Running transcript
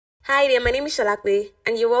Hi there, my name is Shalakwe,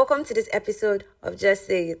 and you're welcome to this episode of Just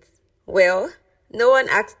Say It. Well, no one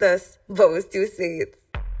asked us, but we'll still say it.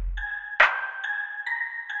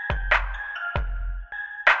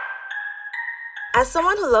 As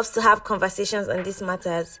someone who loves to have conversations on these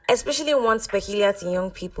matters, especially ones peculiar to young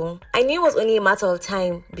people, I knew it was only a matter of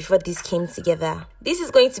time before this came together. This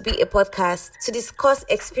is going to be a podcast to discuss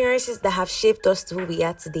experiences that have shaped us to who we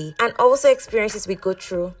are today, and also experiences we go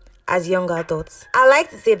through as young adults. I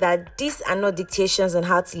like to say that these are not dictations on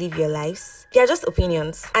how to live your lives. They are just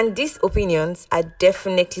opinions, and these opinions are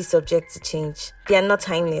definitely subject to change. They are not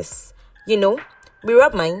timeless. You know, we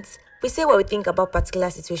rub minds. We say what we think about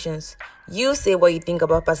particular situations. You say what you think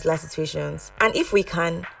about particular situations. And if we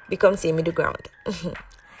can, we come to a middle ground.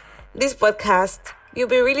 This podcast will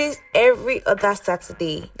be released every other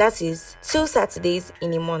Saturday. That is 2 Saturdays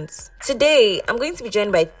in a month. Today, I'm going to be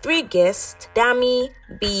joined by 3 guests, Dami,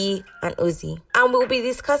 B, and Ozzy. And we'll be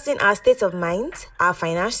discussing our state of mind, our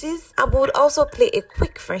finances, and we would also play a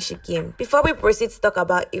quick friendship game before we proceed to talk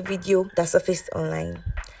about a video that surfaced online.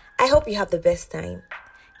 I hope you have the best time.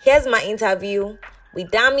 Here's my interview with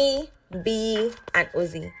Dami, B, and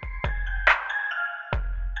Ozzy.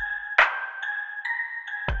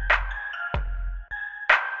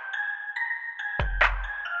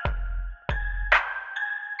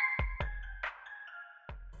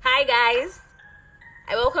 Hi guys,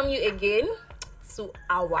 I welcome you again to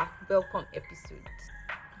our welcome episode.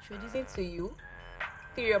 Introducing to you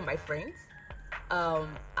 3 of my friends, and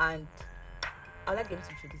I'd like them to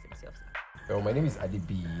introduce themselves. My name is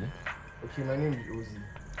Adibi. Okay, my name is Ozzy.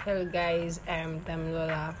 Hello guys, I'm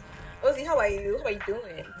Damilola. Ozzy, how are you? How are you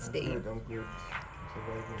doing today? I'm good. I'm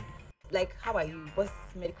surviving. Like, how are you? What's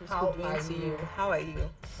medical school How are doing to you? you? How are you?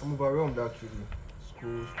 I'm overwhelmed actually.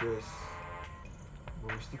 School, stress.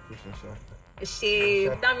 But we still pushing, sha.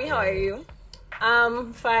 Shame. Dami, how are you?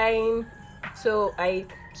 I'm fine. So I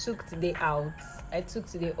took today out. I took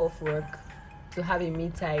today off work to have a me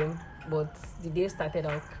time, but the day started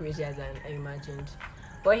out crazier than I imagined.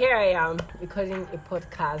 But here I am recording a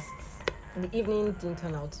podcast. The evening didn't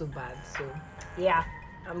turn out so bad, so yeah,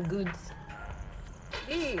 I'm good.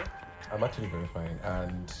 B. I'm actually very fine,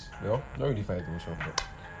 and not really fine at the workshop, but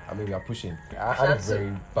I mean we are pushing. I had a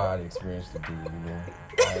very bad experience today.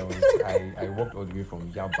 I walked all the way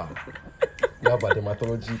from Yaba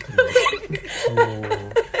Dermatology to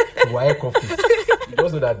Waec office. You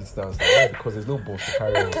don't know that distance, right? Because there's no bus to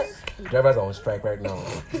carry us. Drivers are on strike right now.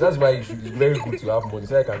 So that's why it's very good to have money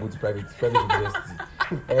so I can go to private university.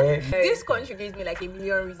 This country gives me like a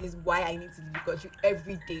million reasons why I need to leave the country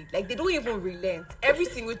every day. Like, they don't even relent. Every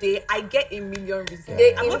single day, I get a million reasons.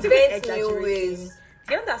 They I'm not even invent new exaggerating. ways.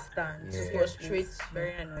 Do you understand? Yeah. It's frustrating.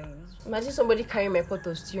 Very annoying. Imagine somebody carrying my pot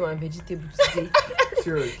of stew and vegetables today,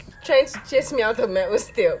 Serious. trying to chase me out of my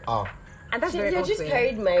hostel. And that's So very they just unfair.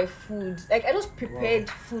 carried my food. Like, I just prepared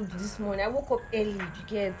food this morning. I woke up early.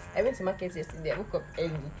 I went to market yesterday. I woke up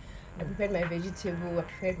early. I prepared my vegetable. I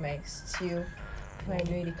prepared my stew. Before I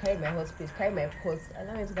know it, they carried my hot plate, carried my pot, and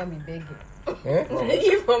now it's gonna be begging.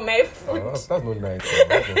 Begging for my food. That's not nice.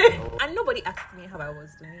 That's not nice. And nobody asked me how I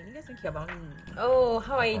was doing. You guys think about me? Oh,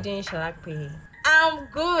 how are you doing, Shalakpe? I'm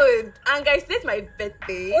good. And guys, today's my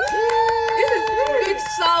birthday. This is big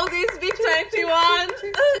shout. It's big 21.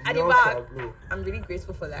 At the back. I'm really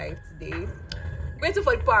grateful for life today. Grateful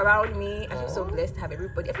for the people around me. I feel so blessed to have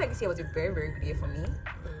everybody. I feel like this year was a very, very good year for me.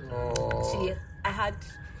 Actually, I had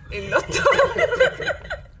a lot of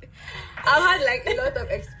I've had like a lot of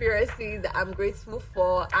experiences that I'm grateful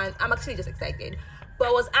for, and I'm actually just excited. But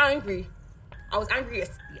I was angry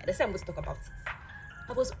yesterday. The same I'm going to talk about it.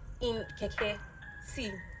 I was in Keke.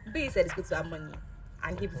 See, B said it's good to have money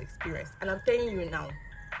and give his experience. And I'm telling you now,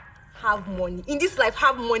 have money. In this life,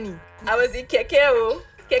 have money. I was in Keke.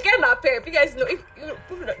 Keke Napep. You guys know, if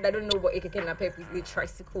people that don't know what a Keke Napep is, a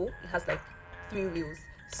tricycle. It has like 3 wheels.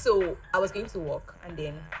 So I was going to walk, and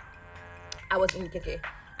then I was in Keke.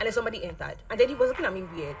 And then somebody entered. And then he was looking at me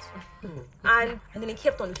weird. and then he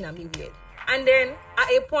kept on looking at me weird. And then at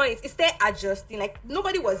a point, he started adjusting, like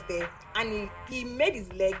nobody was there, and he made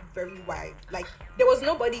his leg very wide. Like there was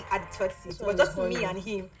nobody at the third seat. It was just me and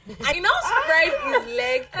him. And he now spread his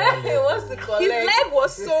leg. His leg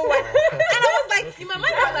was so wide. And I was like, in my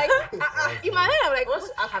mind, I was like, what's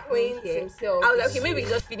happening here? Himself. I was like, okay, maybe he's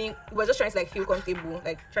just feeling, he was just trying to like feel comfortable,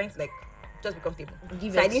 like trying to like just be comfortable.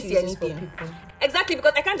 Give So I didn't see excuses for anything. people. Exactly,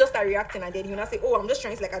 because I can't just start reacting and then he will not say, oh, I'm just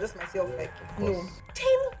trying to like adjust myself. Like, no.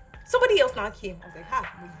 Then somebody else now came. I was like,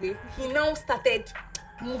 Mugbe. He now started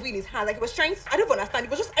moving his hand, like he was trying to, I don't understand. It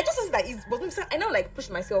was just, I just said that he's, but I now like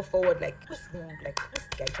pushed myself forward, like, what's wrong? Like, what's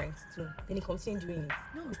this guy trying to do? Then he continued doing it.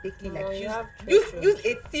 No mistakenly, like, use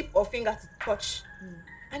a tip or finger to touch me.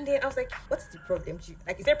 And then I was like, what's the problem?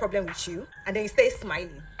 Like, is there a problem with you? And then he started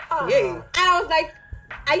smiling. Yeah. And I was like,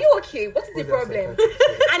 are you okay? What is the problem? And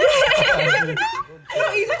then, no,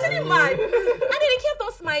 he's actually mad. And then he kept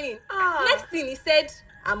on smiling. Next thing he said,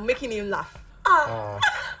 I'm making him laugh.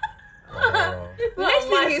 Next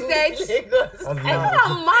thing he said, I'm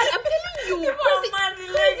mad. I'm telling you, crazy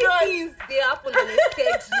things they happen on a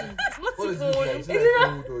schedule. It's not even.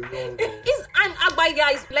 It's an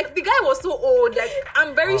Agbaya. Like the guy was so old. Like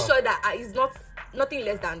I'm very sure that he's nothing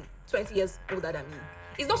less than 20 years older than me.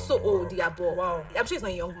 He's not so old, yeah, but I'm sure he's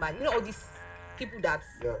not a young man. You know all these people that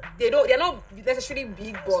they're not necessarily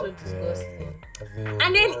big, but So disgusting.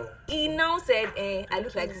 and then he now said, I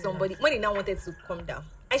look like somebody. When he now wanted to calm down,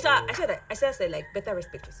 I said like, better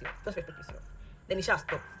respect yourself. Just respect yourself. Then he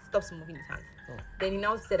stops moving his hands. Then he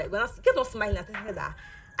now said that when he kept on smiling, I said that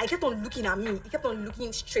I kept on looking at me. He kept on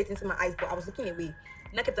looking straight into my eyes, but I was looking away.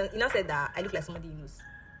 He now said that I look like somebody he knows,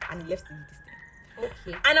 and he left this thing.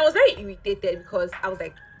 Okay. And I was very irritated because I was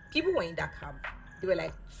like, people were in that cab. There were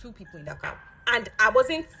like 2 people in that cab. And I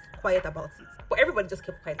wasn't quiet about it. But everybody just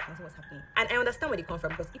kept quiet, nothing was happening. And I understand where they come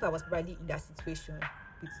from, because if I was probably in that situation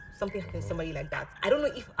with something happening to somebody like that, I don't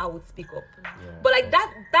know if I would speak up. But like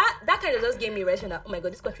that kind of just gave me a reaction that, oh my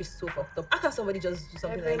god, this country is so fucked up. How can somebody just do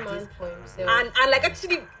something Every like man this? for himself. And like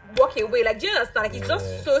actually walk away? Like, do you understand? Like, it's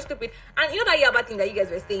just so stupid. And you know that Yaba thing that you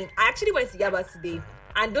guys were saying? I actually went to Yaba today,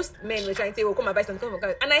 and those men were trying to say, oh, come and buy something, come and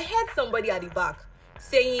buy. And I heard somebody at the back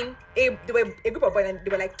saying, they were a group of boys, and they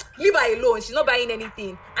were like, leave her alone, she's not buying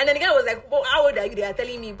anything. And then the guy was like, well, how old are you? They are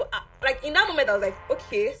telling me. But like in that moment, I was like,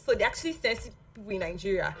 okay, so they actually sensitive people in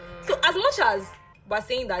Nigeria. So as much as we're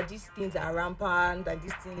saying that these things are rampant, that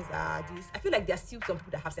these things are this, I feel like there are still some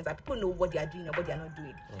people that have sense, that people know what they are doing and what they are not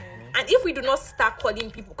doing. And if we do not start calling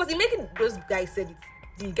people, because imagine those guys said it,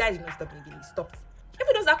 the guy did not stop again, he stopped. If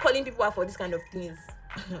we don't start calling people out for this kind of things,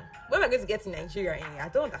 when we're going to get in Nigeria, I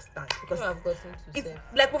don't understand, because I've gotten to it's say.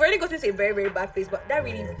 like we've already gotten to a very, very bad place. But that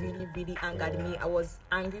really, really, really angered me. I was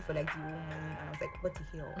angry for like the whole morning, and I was like, what the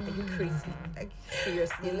hell? Are you crazy? Like,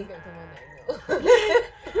 seriously? You look like someone I know.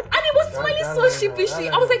 And he was smiling so sheepishly.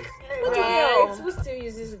 I was like, what the Right. hell? Who still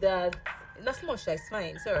uses that? That's not shy, it's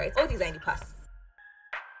fine. It's alright. All these are in the past.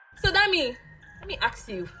 So Dami, let me ask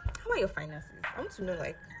you, how are your finances? I want to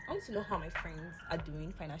know how my friends are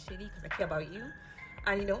doing financially, because I care about you.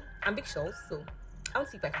 And I'm big shows, so I want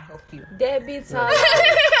to see if I can help you. Debits are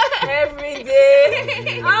every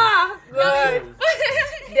day. God.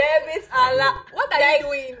 Debits are What are you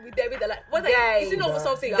doing with debit? What Guys, is it not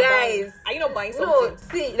something guys. you're buying? Are you not buying No, something?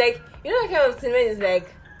 see, like, you know that kind of thing when it's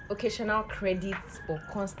like occasional credits or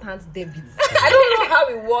constant debits. I don't know how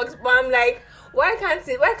it works, but I'm like, why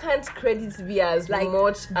can't credits be as Like,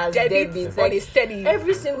 much as debits? on Like a steady.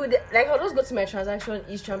 every single day, like I'll just go to my transaction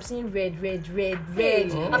history, I'm seeing red.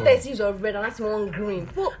 Mm. After it sees of red, and I see one green.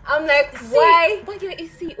 Well, I'm like, See, why? But you're a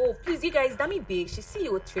CEO. Please, you guys, Dami Big, she's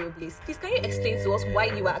CEO Trailblaze. Please, can you explain to us why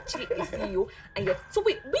you are actually a CEO? And you're so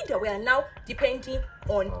we that we are now depending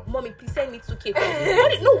on mommy. Please send me 2K.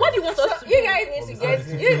 What do you want us to do? You guys need to get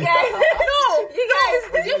you guys. No, You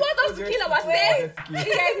guys, do you want us to kill ourselves?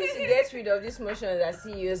 you guys need to get rid of this notion that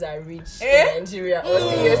CEOs are rich in Nigeria, or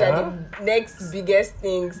CEOs are the next biggest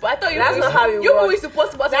things. But I thought that's not how it you works. always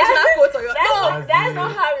post motivational quotes on your That's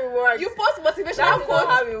not how it works. You post motivational That's quotes. not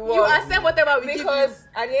how it works. You accept whatever we give you. Because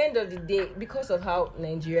at the end of the day, because of how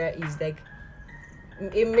Nigeria is, like,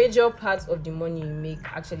 a major part of the money you make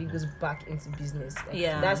actually goes back into business. Like,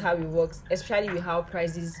 Yeah. that's how it works, especially with how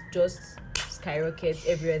prices just skyrocket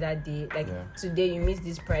every other day. Like, today you meet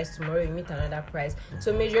this price, tomorrow you meet another price.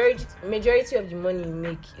 So majority of the money you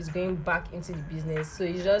make is going back into the business. So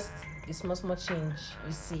it's just the small change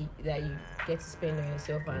you see that you get to spend on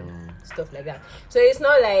yourself and stuff like that. So it's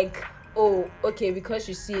not like, oh, okay, because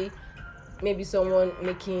you see maybe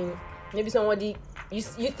somebody you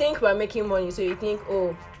think we're making money, so you think,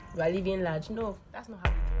 oh, we're living large. No, that's not how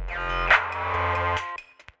it works.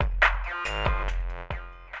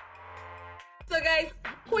 So guys,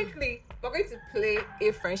 quickly, we're going to play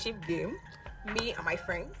a friendship game. Me and my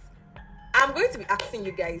friends. I'm going to be asking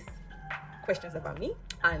you guys questions about me,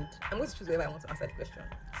 and I'm going to choose whoever I want to answer the question.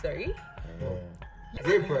 Sorry.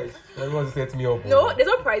 Great price. Everyone just set me up. No, there's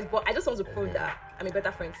no prize, but I just want to prove that I'm a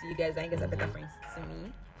better friend to you guys, and you guys are better friends to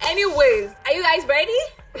me. Anyways, are you guys ready?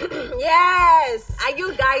 Yes. Are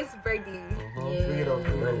you guys ready? Bring it up.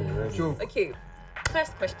 Ready. Show. Okay.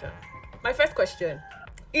 First question. My first question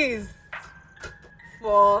is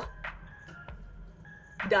for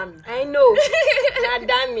Damn. I know. Nah,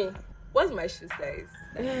 damn me. What's my shoe size?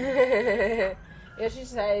 Your shoe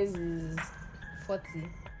size is 40.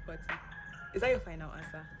 40. Is that your final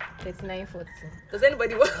answer? 39, 40. Does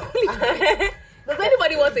anybody want? Does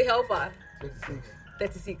anybody want to help her? 36.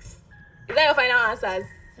 36. Is that your final answers?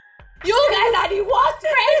 You guys are the worst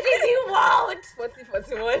friends in the world. 40,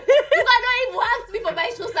 41. You cannot even ask me for my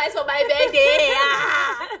shoe size for my birthday.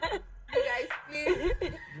 Ah. You guys,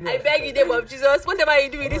 please. I beg you, name of Jesus. Whatever you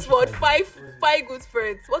do in this world, five good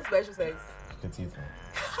friends. What's my shoe size? 28.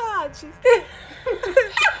 Ah, Jesus.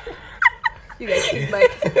 You guys, please, my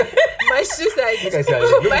shoe size. Look, I said,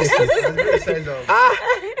 My shoe Size down.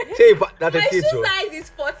 Say, that's My a shoe teacher. size is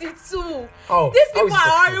 42. Oh, These how people is are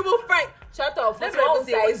 42? horrible friends. Shut up. Let's 41 not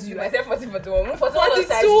say what size you you. are. I said 40, 41.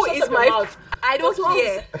 42 is my. I don't 41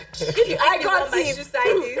 care. If you ask me got what my it. shoe size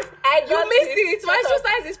is, I you got missed it. it. My Shut shoe up.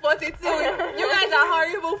 size is 42. You guys are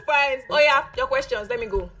horrible friends. Oh yeah, your questions. Let me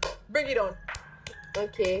go. Bring it on.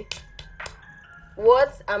 Okay.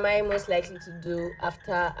 What am I most likely to do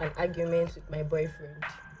after an argument with my boyfriend?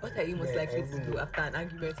 What are you most Yeah, likely to everything. do after an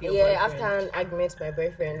argument with your Yeah, boyfriend? after an argument with my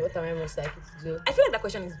boyfriend, what am I most likely to do? I feel like that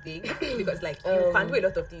question is vague because like you can do a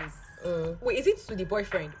lot of things. Mm. Wait, is it to the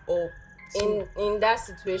boyfriend or to In that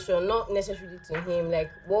situation, not necessarily to him,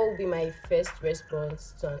 like what would be my first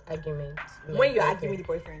response to an argument with my when you're boyfriend? arguing with the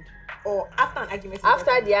boyfriend or after an argument? With After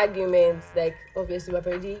boyfriend? the argument, like obviously we've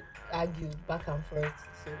already argued back and forth.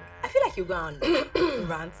 So I feel like you go and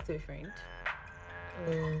rant to a friend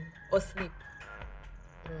or sleep.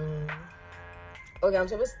 okay, I'm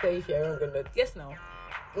supposed to tell you if you're wrong or not. Yes, now.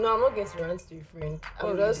 No, I'm not going to rant to your friend. I'm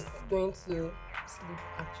Oh, just going to sleep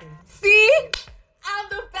actually. See, I'm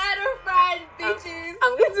the better friend, bitches.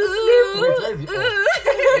 I'm going to sleep. Wait,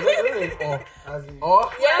 where is the off? As in,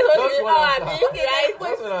 Oh, Yeah, that's what one you answer. Okay, That's wait,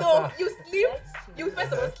 what no, answer. you sleep. You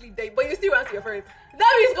first of all sleep there, but you still rant to your friend.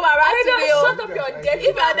 That means come around to me. Shut Oh. up your If dirty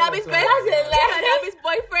If you're mouth. Adabi's friend, That's a lie. if Adabi's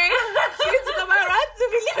boyfriend, she needs to come around to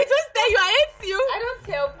me. Let me just tell you, I hate you. I don't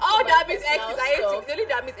tell people All my Dabi's personal exes, I hate you. stuff. The only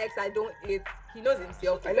Dabi's ex I don't hate. He knows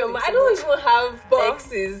himself. I know No, him I so don't much. even have But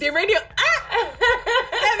exes. The radio.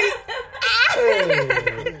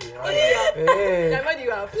 Hey. What do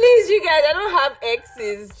you have? Please, you guys, I don't have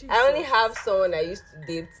exes. Jesus. I only have someone I used to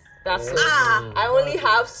date. That's all. Ah. I only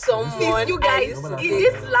have someone. Please, you I guys, used to in date.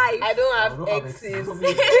 this life, I don't I have don't have exes.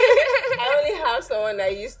 exes. I only have someone I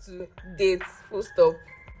used to date. Full stop.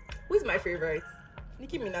 who's my favorite?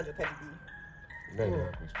 Nicki Minaj or Cardi B? That is my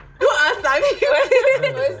question. Don't answer me.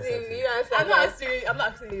 Ozzy, you answer. I'm not answering you. I'm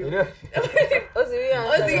not asking You you. know? Ozzy, you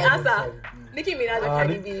answer. Ozzy, that. answer. Nicki Minaj or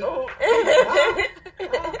Cardi B? Oh.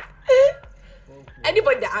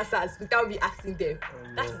 Anybody that answers without me asking them,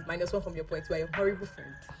 that is -1 from your point. You are a horrible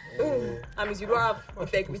friend. That means you don't have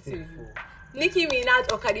integrity. in you. Nicki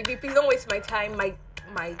Minaj or Cardi B, please don't waste my time. My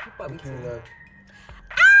people are waiting.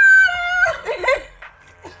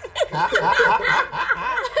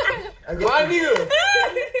 My nigga.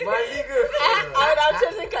 My nigga. I would have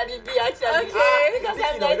chosen Cardi B actually. Okay. Because Nicki,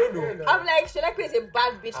 I'm no, I like, don't know. I'm like, should I create a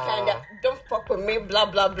bad bitch kind of don't fuck with me, blah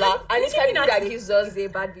blah blah. And it's Nicki Cardi B Minaj that gives us is a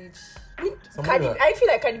bad bitch. Cardi. I feel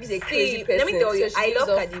like Cardi B is a crazy See, person. let me tell you, so she I gives love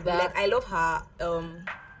off Cardi B. that. Like, I love her.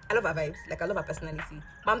 I love her vibes. Like, I love her personality.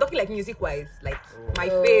 But I'm talking like music-wise. Like, my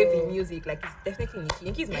fave in music. Like, it's definitely Nicki.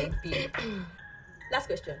 Nicki is my babe. Last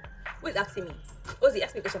question. Who is asking me? Ozzy,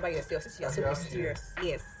 ask me a question about yourself since you are so Okay, ask me. mysterious.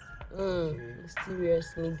 Yes. Mysterious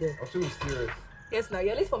nigga. I'm still mysterious. Yes, now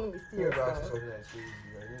you're late for me Yeah, mysterious. but ask Now. something that's so easy.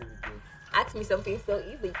 I didn't really get. Ask me something so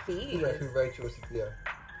easy, Who's my please. favorite Chelsea player?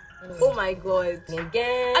 Oh my god.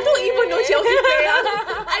 Again. I don't even know Chelsea players.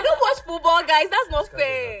 I don't watch football, guys. That's not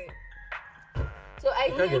fair. So I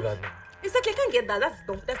You can't get give. that now. It's like I can't get that.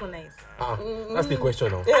 That's not nice. That's the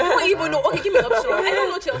question now. I don't even know. Okay, give me an option. I don't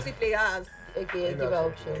know Chelsea players. Okay, Let me give ask her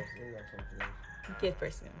something option. else. Let me ask something else. Good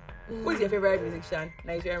person. Who's your favorite musician?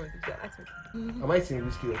 Nigerian musician. Ask me. I might sing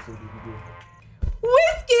Whiskey or sing Davido.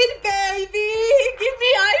 Whiskey, baby. Give me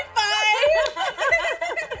high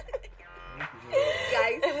five.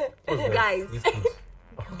 Guys, What's that? Guys. Whiskey.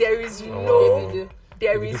 there is wow. no.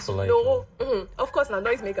 There Davido is for life, no. Of course, now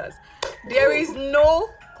noisemakers. There is no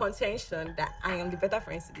contention that I am the better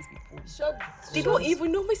friends to these people. Shut. They don't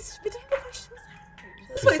even know my. They don't know my shoes.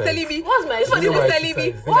 This one is telling me. What's my This one shoe is know my telling shoe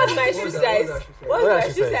me. size. What's my What's shoe that? size? What's What's What my else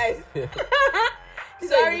shoe she size? says?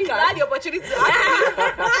 Sorry, you had the opportunity to ask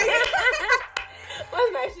me.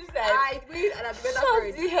 What's my shoe size? I win and I'm better Shut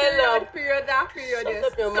friend. the hell up. Period. Shut Yes.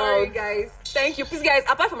 up your Sorry, mouth. guys. Thank you. Please, guys,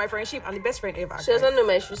 apart from my friendship, I'm the best friend ever. She doesn't know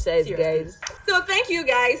my shoe size, Seriously. guys. So thank you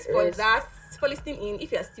guys for Yes. that, for listening in.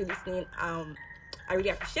 If you are still listening, I really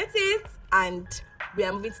appreciate it. And we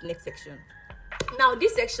are moving to the next section. Now,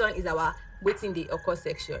 this section is our waiting the occur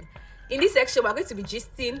section. In this section, we're going to be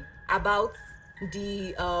gisting about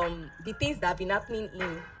the things that have been happening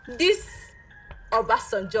in this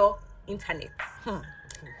Obasanjo internet.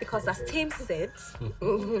 Because as Tim said,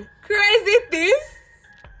 crazy things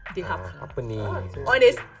they happen happening. on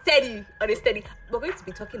a steady. We're going to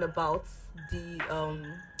be talking about the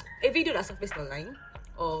a video that surfaced online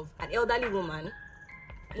of an elderly woman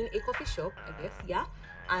in a coffee shop, I guess, yeah,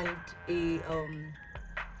 and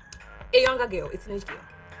a younger girl, a teenage girl.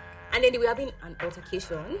 And then they were having an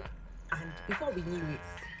altercation, and before we knew it,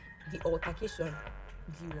 the altercation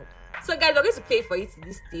blew up. So guys, we're going to play for you to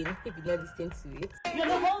listen if you don't listen to it. You're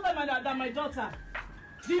the older man than my daughter.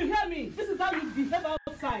 Do you hear me? This is how you behave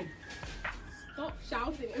outside. Stop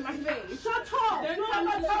shouting in my face. Shut up! Don't Don't tell me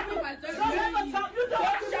ever tell me. to Don't ever tell me. You don't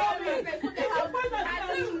have to tell me. What the hell? What the hell? I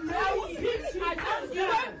don't know I will beat you. I don't, you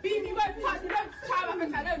don't beat me, you don't touch me, you don't try my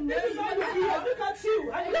face, I don't know This is you. how What you the behave. hell? Look at you.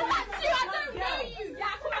 Look at you, I don't know you.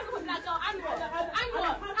 Yeah, come on, come black girl, I'm what?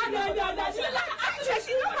 She's like an actress,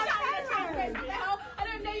 she's not my parents. What the hell? I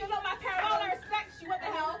don't know you're not my parent. All I respect you, what the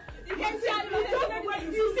hell? You can't see how you Stop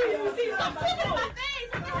spitting in my face,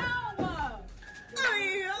 what the hell?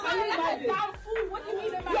 I'm like a damn fool, what do you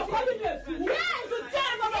mean in my You're face? calling me a fool? Yes! You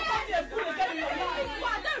damn not calling me a fool again in your life.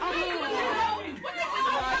 What, I don't know you, what the hell? What the hell?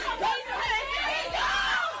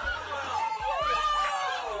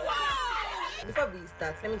 Before we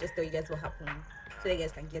start, let me just tell you guys what happened so you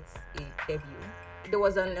guys can get a clear view. There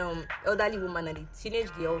was an elderly woman and a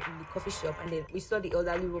teenage girl in the coffee shop, and then we saw the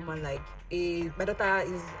elderly woman like, my daughter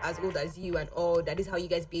is as old as you and all, that is how you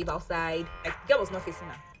guys behave outside. Like, the girl was not facing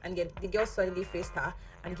her, and then the girl suddenly faced her,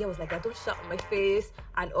 and the girl was like, don't shout on my face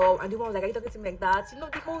and all, and the woman was like, are you talking to me like that? You know,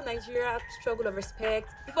 the whole Nigeria struggle of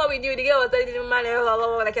respect. Before we knew, the girl was telling the man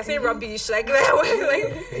like, you're saying rubbish, like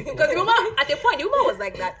because the woman, at the point, the woman was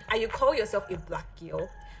like that, and you call yourself a black girl,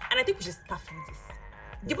 and I think we should start from this.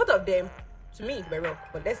 The both of them, to me, were wrong,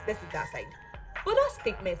 but let's leave that aside. But that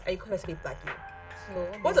statement, are you calling yourself a black girl?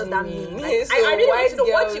 So What does that mean? Like, So I really want to know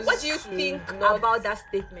white what do you girls think should not- about that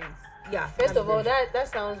statement? Yeah. First of all, that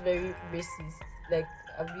sounds very racist. Like,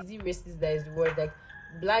 a busy racist, that is the word. Like,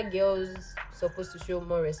 black girls supposed to show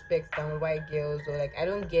more respect than white girls, or like, I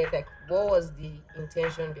don't get, like, what was the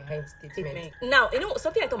intention behind the statement? Now, you know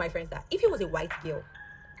something I told my friends, that if it was a white girl,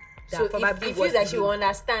 that So probably if was you that she you. will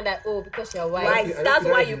understand that, oh, because you're white. Right. That's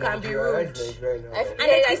why you can be rude. I And Yeah, then,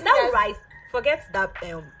 I is think that that's- right? Forget that.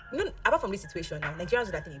 Apart from this situation now, Nigerians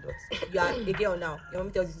do that thing a lot. You are a girl now. Your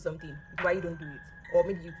mom tells you to do something. Why you don't do it? Or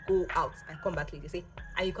maybe you go out and come back later. Say,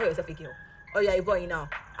 and you call yourself a girl. Or you're a boy now,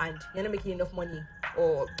 and you're not making enough money.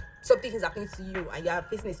 Or something is happening to you, and you are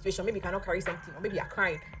facing a situation. Maybe you cannot carry something, or maybe you're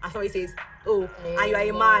crying, and somebody says, "Oh," and you are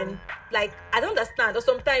a man. Like, I don't understand. Or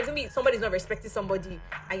sometimes maybe somebody's not respecting somebody,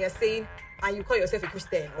 and you're saying, and you call yourself a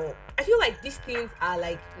Christian. Or I feel like these things are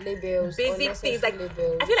like Labels, basic things. Like,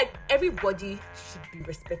 labels. I feel like everybody should be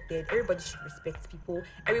respected. Everybody should respect people.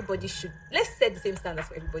 Everybody should, let's set the same standards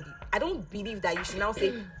for everybody. I don't believe that you should now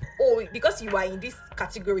say, oh, because you are in this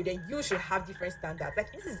category, then you should have different standards. Like,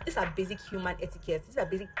 these are basic human etiquette. These are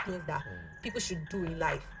basic things that people should do in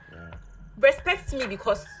life. Respect me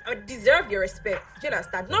because I deserve your respect. Do you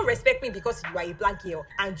understand? Not respect me because you are a black girl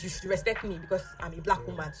and you should respect me because I'm a black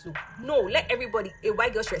woman too. No, let everybody, a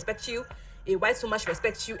white girl should respect you, a white woman should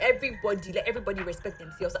respect you. Everybody, let everybody respect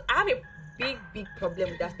themselves. So I have a big problem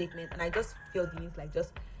with that statement, and I just feel the need to like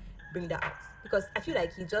just bring that out, because I feel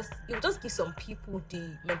like it will just give some people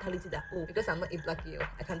the mentality that, oh, because I'm not a black girl,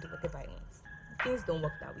 I can't do whatever I want. Things don't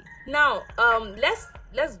work that way. Now,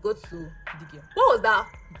 let's go to the girl. What was that?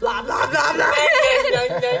 Blah blah blah blah.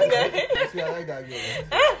 See, I like that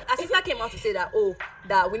girl. A sister came out to say that, oh,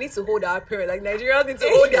 that we need to hold our parents. Like, Nigerians need to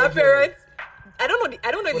hold their parents. I don't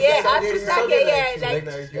know. Yeah, But as there's you something start, yeah, she's like-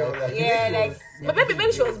 Nigerian, yeah, like- But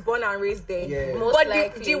maybe she was born and raised there. Yeah. Most But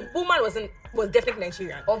likely. the woman was definitely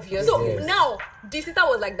Nigerian. Obviously. So Yes. now the sister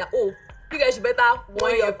was like that. Oh, you guys should better warn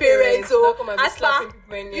Warn your your parents. parents, So not come and be as slapping far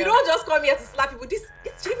people in you here. don't just come here to slap people. This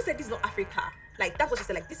she even said this is not Africa. Like, that's what she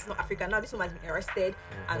said. Like, this is not Africa. Now this woman has been arrested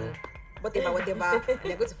and whatever, and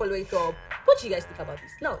they're going to follow it up. What do you guys think about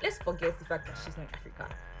this? Now let's forget the fact that she's not in Africa.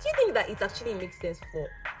 Do you think that it actually makes sense for,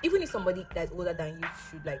 even if somebody that's older than you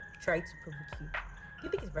should like try to provoke you, do you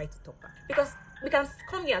think it's right to talk back? Because we can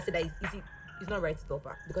come here and say that it's not right to talk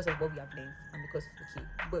back because of what we have learned and because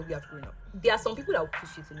but we have grown up. There are some people that will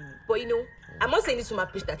push you to limit. But you know, I'm not saying this woman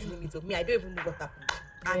pushed that to limit of me. I don't even know what happened.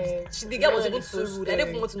 And the girl was even too rude. I didn't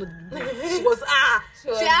even want to know. She was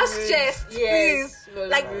she has rude. chest, Yes, please. she was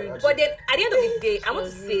Like, rude. but then at the end of the day, I want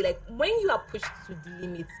to was say, like, when you are pushed to the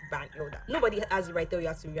limits by an elder, nobody has the right to tell you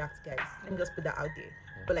how to react, guys. Let me just put that out there.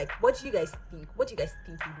 But like, what do you guys think? What do you guys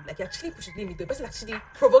think you do? Like, you actually push the limit. The person actually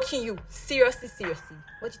provoking you. Seriously.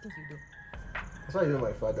 What do you think you do? That's why you know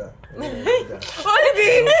my father. You know my mother. What do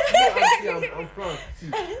you No, I'm Frank. See,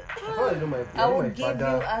 that's why you know my, I will my give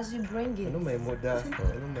father. you as you bring I it. know my mother. I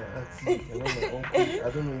know my auntie. I know my uncle. I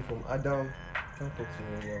don't know him from Adam. Can't talk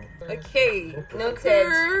to me now. Okay.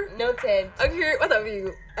 Noted. Okay, what have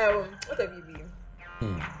you? What have you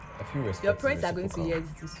been? I feel respect. Your is parents are going to reciprocal. hear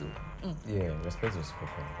this too. Yeah, respect is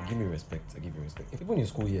reciprocal. You give me respect, I give you respect. Even in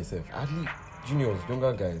school yourself, hardly juniors,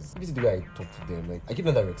 younger guys, this is the way I talk to them. Like, I give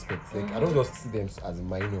them that respect. Like, I don't just see them as a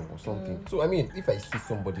minor or something. So, I mean, if I see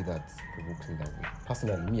somebody that provokes me that way,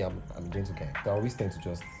 personally, me, I'm a gentle guy. So I always tend to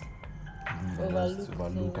just leave and just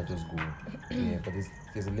overlook and just go. Yeah, but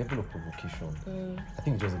there's a level of provocation. I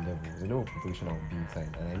think it's just a level. There's a level of provocation I will be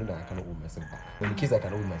inside, and I know that I cannot hold myself back. But in case I can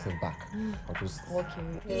hold myself back, I'll just Okay.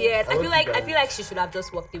 Yes, I I feel like she should have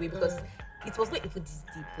just walked away because it was not even this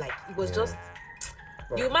deep. Like, it was just.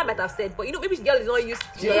 You might have said, but maybe the girl is not used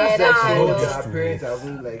to She it. said she I knows know. that her parents are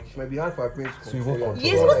going like she might be hard for her parents to So you won't control her.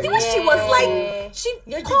 control Yes, her. but still, she was Yeah. like,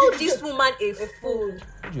 she called this woman a fool.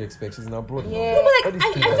 What do you expect? She's in abroad now. Yeah. No, but All like, these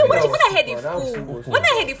things I are feel very when I heard the That was fool, so when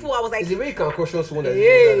I heard the fool, I was like, It's the way you can caution someone that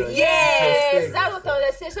Yes, That's what I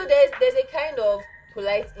was saying. So there's a kind of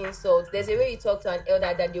polite insult. There's a way you talk to an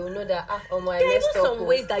elder that they will know that I there are messed even up. some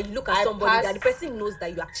ways that you look at I somebody that the passed- person knows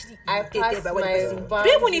that you actually I irritated passed by what the my person. You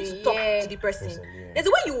boundary, don't even need to talk yeah. to the person. Yeah. There's a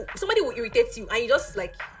way somebody will irritate you and you just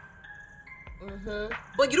like.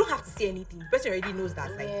 But you don't have to say anything. The person already knows that.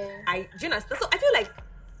 Like, Yeah. do you understand? So I feel like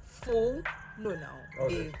fool. No,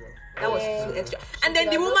 babe. That was Yeah. too extra. And then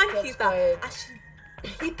the could have woman just hit kept her. quiet. And she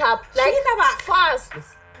Hit up She like hit her back. fast.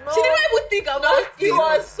 No, She didn't even think about it. It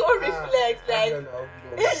was so reflex. Like You know.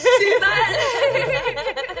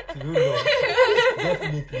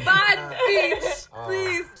 Definitely. Bad bitch.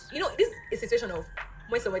 Please. This is a situation of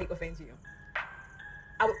when somebody offends you.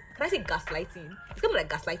 Can I say gaslighting? It's kind of like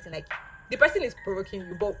gaslighting. Like, the person is provoking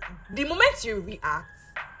you, but the moment you react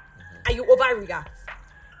and you overreact,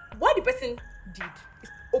 what the person did is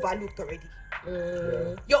overlooked already.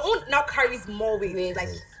 Your own now carries more weight. Like,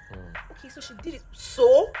 okay, so she did it.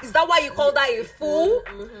 So is that why you called her a fool?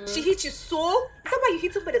 She hit you. So is that why you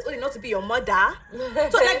hit somebody that's old enough to be your mother?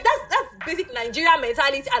 So like that's basic Nigerian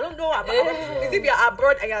mentality. I don't know about if you're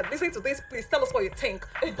abroad and you're listening to this, please tell us what you think.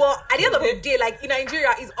 But at the end of the day, like in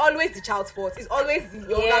Nigeria, it's always the child's fault. It's always the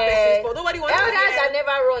younger person's fault. Nobody wants to elders hear. are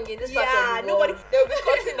never wrong in this part of the world. nobody. They'll be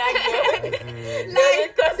cutting that girl.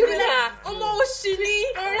 Like, They'll be like, like, Omo Oshini.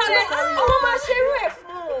 oh my sheriff.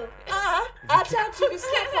 I try to be So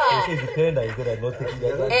slipper. it's the parent that is there that not taking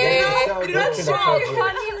that. You don't Don't show.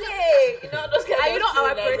 take You know those kind And of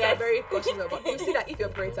our things parents like are very cautious about. You see that if your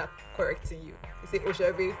parents are correcting you, they say, "Oh,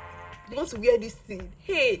 Sherry, you want to wear this thing?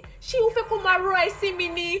 Hey, she will fake Komaro, I see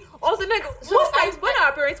mini." Also, like most times when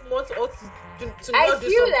our parents want us to not do I something,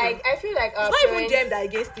 feel like our it's not even parents, them that are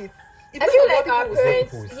against it. It's I just feel what like our people will say.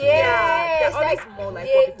 parents, People will say. yes, they're always like more like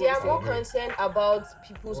what people they are say. more concerned about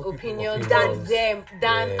people's What people's opinions opinions.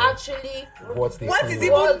 than Yeah. actually What they What feel. is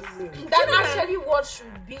even- what than actually what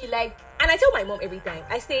should be like. And I tell my mom every time,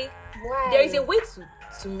 I say, Why there is a way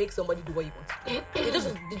to make somebody do what you want to do.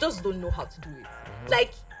 They just don't know how to do it.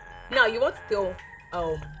 Like, now you want to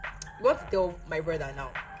tell my brother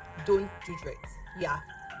now, don't do dreads. Yeah.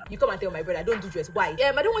 You come and tell my brother, don't do dreads. Why?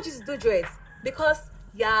 I don't want you to do dreads because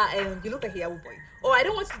you look like a Yahoo boy. Or I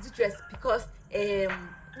don't want you to do dreads because they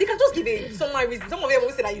can just give someone reason. Some of them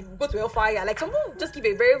will say that you go to hellfire. Like, some people just give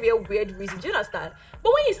a very, very weird reason. Do you understand?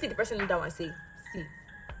 But when you see the person down and say, see,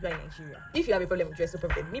 you are in Nigeria. If you have a problem with dress, no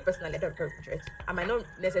problem. Me personally, I don't have a problem with dress. I might not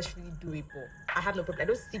necessarily do it, but I have no problem. I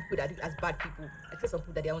don't see people that do it as bad people. Except some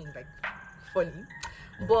people that their own is like funny.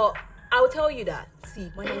 But I will tell you that,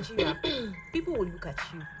 see, when Nigeria, people will look at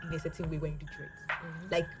you in a certain way when you do dreads.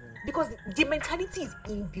 Like, because the mentality is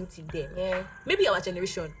inbuilt in them. Yeah. Maybe our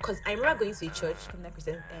generation, because I remember going to a church,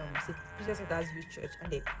 Christian Center's youth church,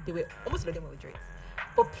 and they were almost all of them were dreads.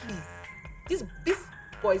 But please, these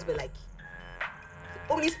boys were like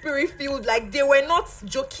Holy Spirit filled, like they were not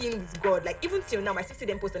joking with God. Like even till now, I still see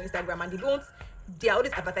them post on Instagram and they are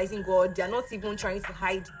always advertising God. They are not even trying to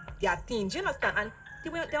hide their things. Do you understand? And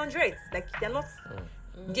they're on dreads. Like they're not.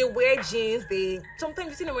 They wear jeans. Sometimes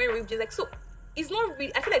you see them wearing ripped jeans. Like so, it's not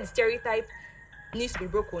really. I feel like the stereotype needs to be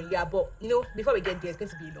broken. Yeah, but before we get there, it's going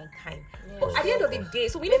to be a long time. Yeah. But at the end of the day,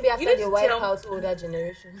 so we Maybe need, after you need they to wipe tell out older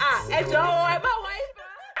generations. I'm my wife.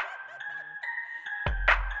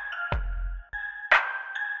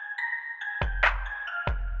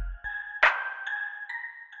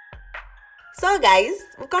 So guys,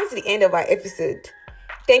 we've come to the end of our episode.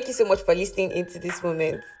 Thank you so much for listening into this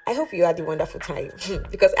moment. I hope you had a wonderful time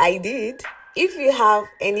because I did. If you have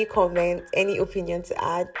any comment, any opinion to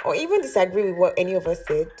add, or even disagree with what any of us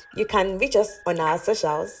said, you can reach us on our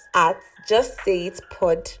socials at Just Say It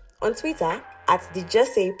Pod on Twitter, at the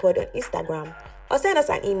Just Say It Pod on Instagram, or send us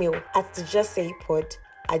an email at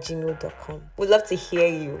thejustsayitpod@gmail.com. We'd love to hear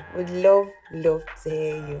you. We'd love to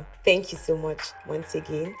hear you. Thank you so much once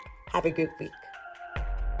again. Have a great week.